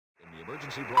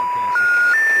Emergency broadcast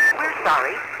system. We're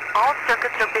sorry. All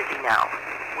circuits are busy now.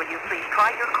 Will you please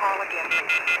try your call again later?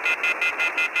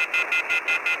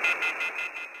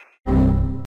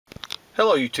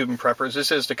 Hello YouTube and preppers, this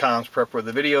is the Comms Prepper with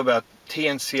a video about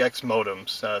TNC-X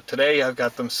modems. Today I've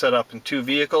got them set up in two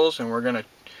vehicles and we're going to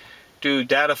do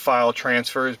data file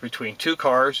transfers between two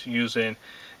cars using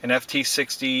an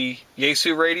FT-60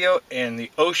 Wouxun radio and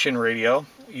the Wouxun radio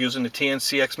using the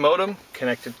TNC-X modem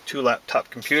connected to two laptop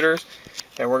computers.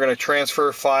 And we're going to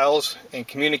transfer files and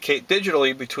communicate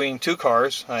digitally between two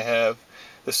cars. I have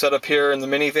the setup here in the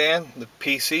minivan. The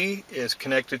PC is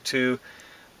connected to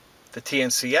the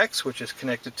TNC-X, which is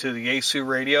connected to the Wouxun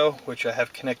radio, which I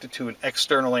have connected to an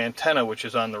external antenna which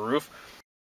is on the roof.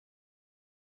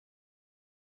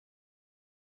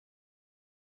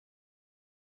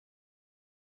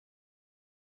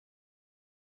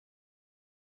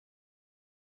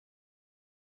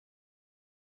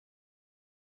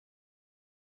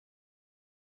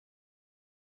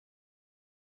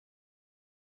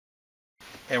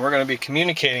 And we're going to be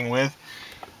communicating with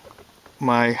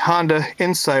my Honda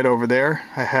Insight over there.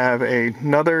 I have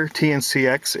another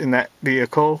TNC-X in that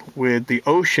vehicle with the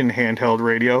Wouxun handheld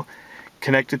radio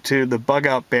connected to the bug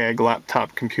out bag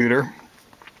laptop computer.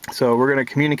 So we're going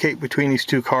to communicate between these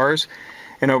two cars,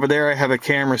 and over there I have a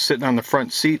camera sitting on the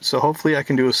front seat, so hopefully I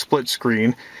can do a split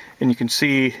screen and you can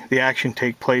see the action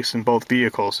take place in both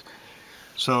vehicles.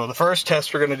 So the first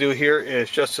test we're going to do here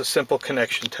is just a simple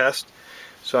connection test.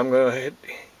 So I'm going to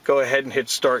go ahead and hit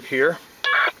start here,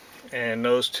 and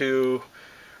those two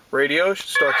radios should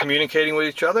start communicating with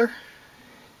each other.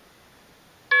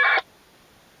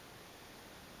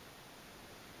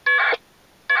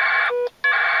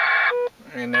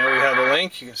 And now we have a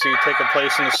link. You can see it taking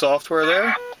place in the software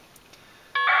there.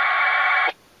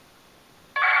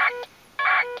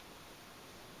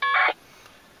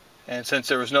 And since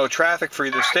there was no traffic for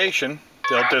either station,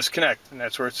 they'll disconnect, and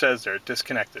that's where it says there,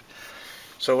 disconnected.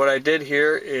 So what I did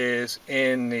here is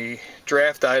in the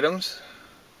draft items,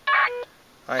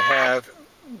 I have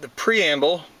the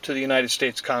preamble to the United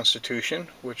States Constitution,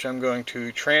 which I'm going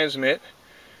to transmit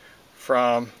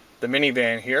from the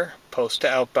minivan here, post to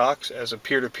outbox as a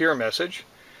peer-to-peer message,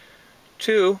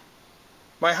 to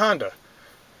my Honda.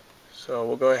 So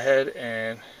we'll go ahead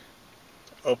and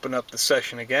open up the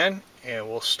session again, and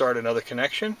we'll start another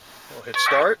connection. We'll hit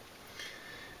start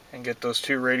and get those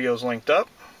two radios linked up.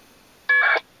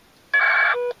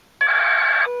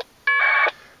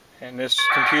 And this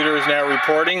computer is now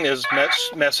reporting there's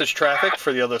message traffic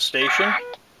for the other station.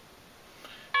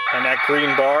 And that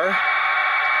green bar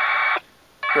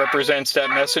represents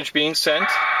that message being sent.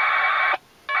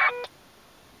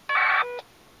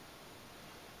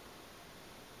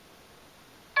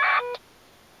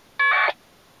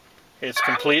 It's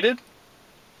completed.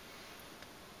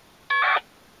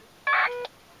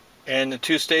 And the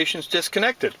two stations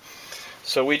disconnected.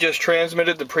 So we just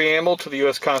transmitted the preamble to the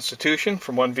U.S. Constitution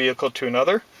from one vehicle to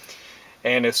another.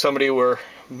 And if somebody were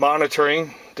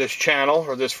monitoring this channel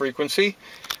or this frequency,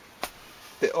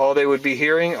 all they would be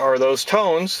hearing are those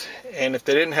tones. And if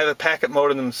they didn't have a packet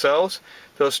modem themselves,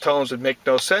 those tones would make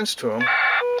no sense to them.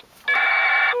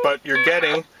 But you're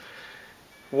getting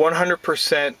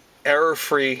 100%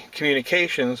 error-free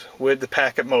communications with the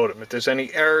packet modem. If there's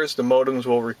any errors, the modems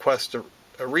will request a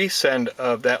resend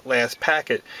of that last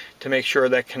packet to make sure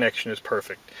that connection is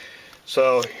perfect.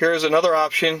 So here's another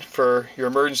option for your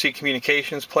emergency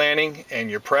communications planning and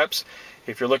your preps.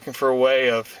 If you're looking for a way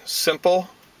of simple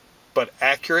but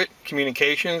accurate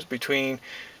communications between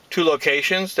two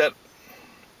locations that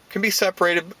can be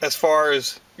separated as far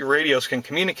as your radios can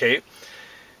communicate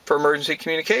for emergency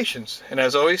communications. And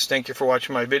as always, thank you for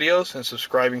watching my videos and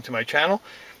subscribing to my channel.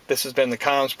 This has been the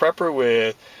Comms Prepper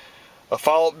with a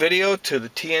follow-up video to the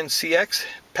TNC-X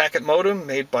packet modem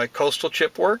made by Coastal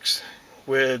Chipworks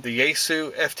with the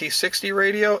Wouxun FT-60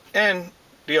 radio and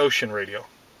the Wouxun radio.